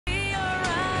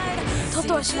こ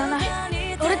とは知らない。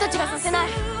俺たちがさせない。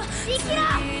生きろ、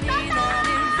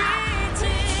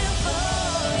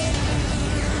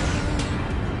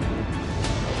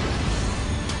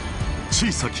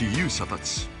小さき勇者た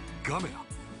ち、ガメラ。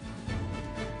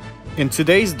In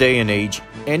today's day and age,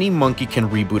 any monkey can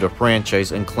reboot a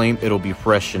franchise and claim it'll be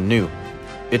fresh and new.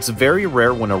 It's very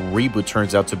rare when a reboot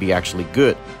turns out to be actually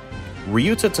good.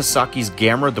 Ryuta Tasaki's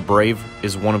GAMERA the Brave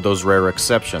is one of those rare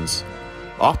exceptions.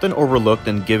 Often overlooked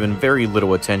and given very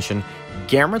little attention,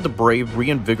 GAMERA the Brave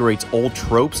reinvigorates old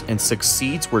tropes and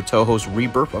succeeds where Toho's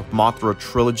rebirth of Mothra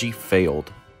trilogy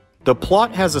failed. The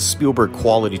plot has a Spielberg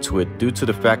quality to it due to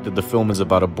the fact that the film is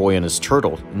about a boy and his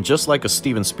turtle, and just like a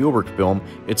Steven Spielberg film,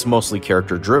 it's mostly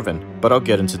character-driven, but I'll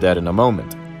get into that in a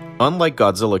moment. Unlike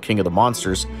Godzilla King of the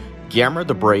Monsters, GAMERA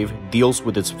the Brave deals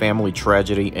with its family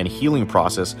tragedy and healing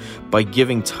process by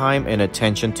giving time and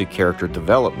attention to character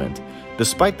development.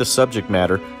 Despite the subject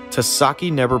matter,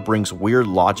 Tasaki never brings weird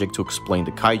logic to explain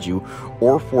the kaiju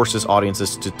or forces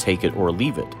audiences to take it or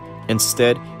leave it.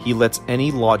 Instead, he lets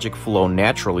any logic flow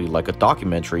naturally like a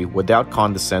documentary without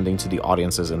condescending to the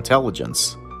audience's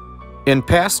intelligence. In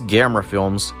past GAMERA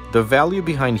films, the value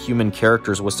behind human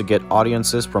characters was to get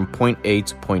audiences from point A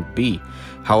to point B.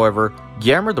 However,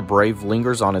 GAMERA the Brave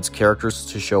lingers on its characters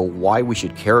to show why we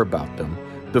should care about them.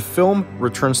 The film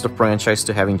returns the franchise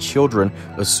to having children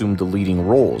assume the leading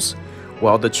roles.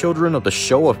 While the children of the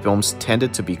Showa films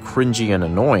tended to be cringy and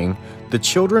annoying, the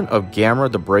children of GAMERA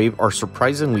the Brave are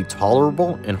surprisingly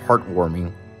tolerable and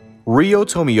heartwarming. Ryo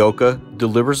Tomioka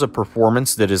delivers a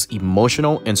performance that is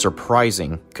emotional and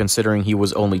surprising, considering he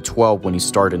was only 12 when he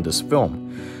starred in this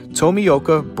film.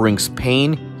 Tomioka brings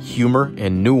pain, humor,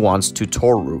 and nuance to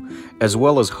Toru, as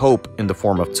well as hope in the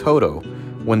form of Toto.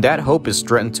 When that hope is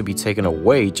threatened to be taken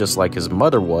away just like his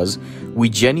mother was, we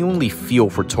genuinely feel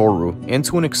for Toru, and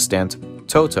to an extent,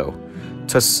 Toto.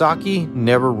 Tasaki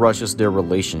never rushes their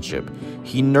relationship.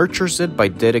 He nurtures it by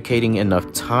dedicating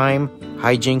enough time,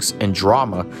 hijinks, and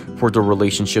drama for the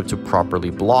relationship to properly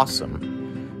blossom.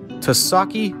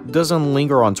 Tasaki doesn't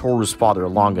linger on Toru's father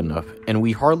long enough, and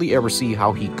we hardly ever see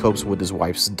how he copes with his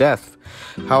wife's death.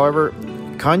 However,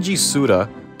 Kanji Suda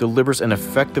delivers an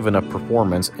effective enough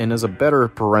performance and is a better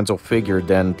parental figure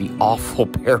than the awful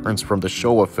parents from the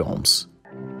Showa films.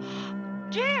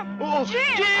 Jim! Oh, Jim!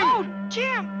 Oh,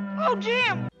 Jim! Oh,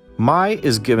 Jim! Mai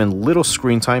is given little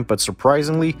screen time, but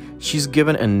surprisingly, she's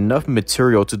given enough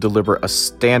material to deliver a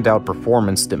standout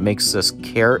performance that makes us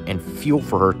care and feel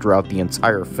for her throughout the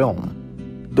entire film.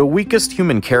 The weakest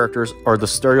human characters are the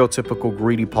stereotypical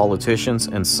greedy politicians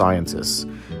and scientists.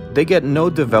 They get no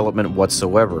development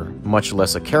whatsoever, much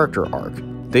less a character arc.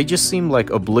 They just seem like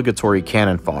obligatory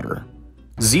cannon fodder.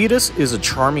 Zetus is a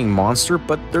charming monster,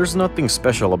 but there's nothing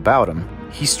special about him.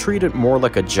 He's treated more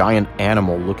like a giant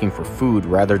animal looking for food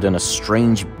rather than a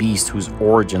strange beast whose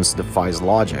origins defies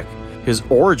logic. His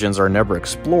origins are never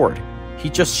explored. He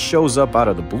just shows up out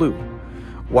of the blue.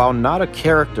 While not a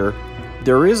character,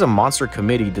 there is a monster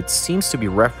committee that seems to be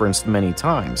referenced many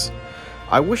times.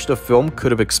 I wish the film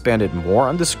could have expanded more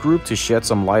on this group to shed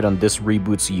some light on this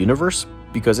reboot's universe,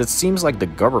 because it seems like the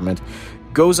government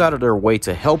goes out of their way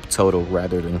to help Toto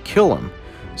rather than kill him.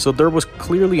 So there was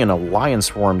clearly an alliance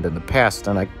formed in the past,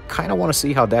 and I kinda want to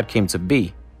see how that came to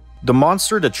be. The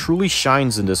monster that truly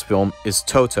shines in this film is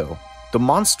Toto. The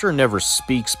monster never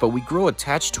speaks, but we grow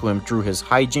attached to him through his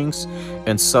hijinks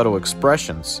and subtle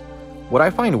expressions. What I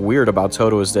find weird about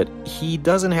Toto is that he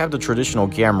doesn't have the traditional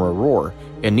GAMERA roar,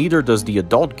 and neither does the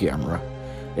adult GAMERA.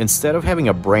 Instead of having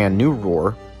a brand new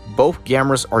roar, both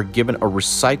GAMERAs are given a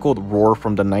recycled roar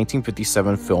from the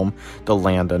 1957 film The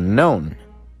Land Unknown.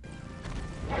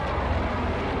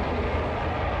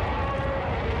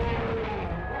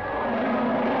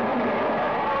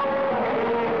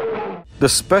 The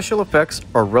special effects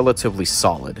are relatively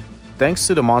solid. Thanks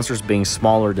to the monsters being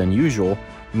smaller than usual,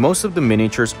 most of the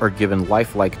miniatures are given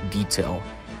lifelike detail.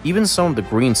 Even some of the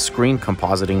green screen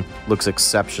compositing looks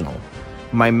exceptional.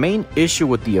 My main issue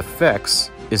with the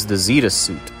effects is the Zetus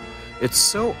suit. It's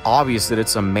so obvious that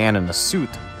it's a man in a suit.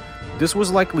 This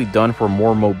was likely done for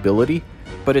more mobility,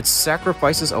 but it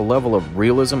sacrifices a level of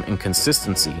realism and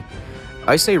consistency.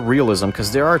 I say realism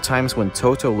because there are times when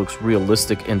Toto looks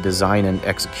realistic in design and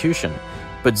execution,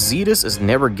 but Zetus is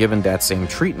never given that same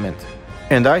treatment.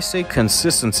 And I say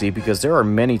consistency because there are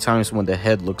many times when the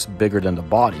head looks bigger than the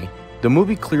body. The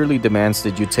movie clearly demands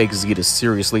that you take Zetus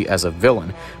seriously as a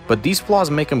villain, but these flaws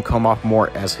make him come off more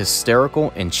as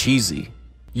hysterical and cheesy.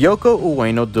 Yoko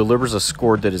Ueno delivers a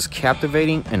score that is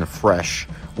captivating and fresh.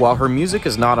 While her music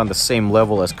is not on the same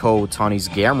level as Ko Otani's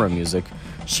GAMERA music,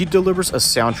 she delivers a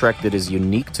soundtrack that is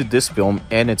unique to this film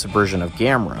and its version of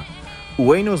GAMERA.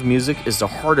 Ueno's music is the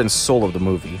heart and soul of the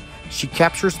movie. She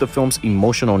captures the film's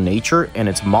emotional nature and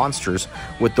its monsters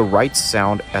with the right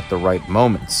sound at the right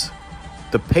moments.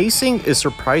 The pacing is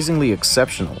surprisingly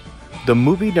exceptional. The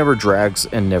movie never drags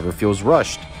and never feels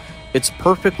rushed. It's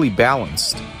perfectly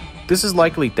balanced. This is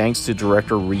likely thanks to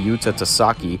director Ryuta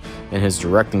Tasaki and his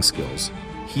directing skills.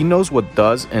 He knows what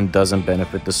does and doesn't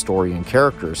benefit the story and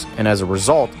characters, and as a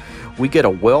result, we get a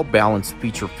well-balanced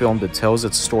feature film that tells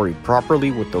its story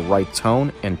properly with the right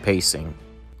tone and pacing.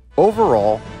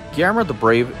 Overall, GAMERA the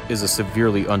Brave is a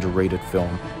severely underrated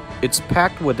film. It's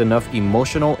packed with enough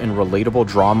emotional and relatable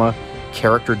drama,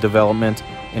 character development,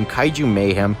 and kaiju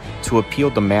mayhem to appeal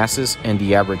the masses and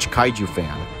the average kaiju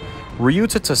fan.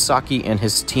 Ryuta Tasaki and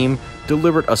his team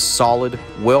delivered a solid,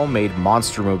 well-made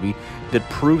monster movie that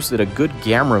proves that a good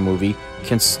GAMERA movie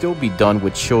can still be done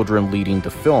with children leading the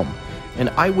film, and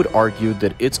I would argue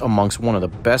that it's amongst one of the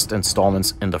best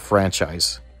installments in the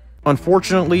franchise.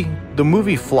 Unfortunately, the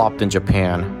movie flopped in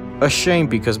Japan. A shame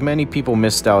because many people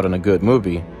missed out on a good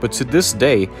movie, but to this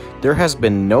day, there has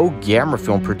been no GAMERA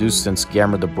film produced since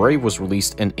GAMERA the Brave was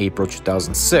released in April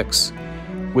 2006,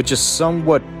 which is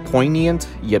somewhat poignant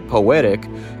yet poetic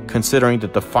considering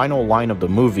that the final line of the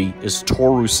movie is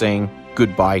Toru saying,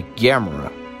 "Goodbye,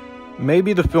 GAMERA."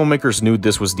 Maybe the filmmakers knew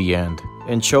this was the end,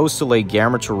 and chose to lay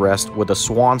GAMERA to rest with a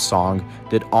swan song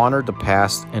that honored the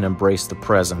past and embraced the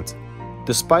present.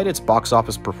 Despite its box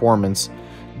office performance,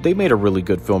 they made a really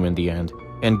good film in the end,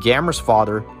 and GAMERA's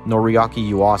father, Noriaki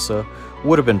Yuasa,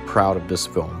 would have been proud of this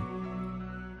film.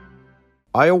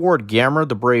 I award GAMERA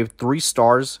the Brave 3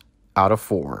 stars out of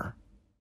 4.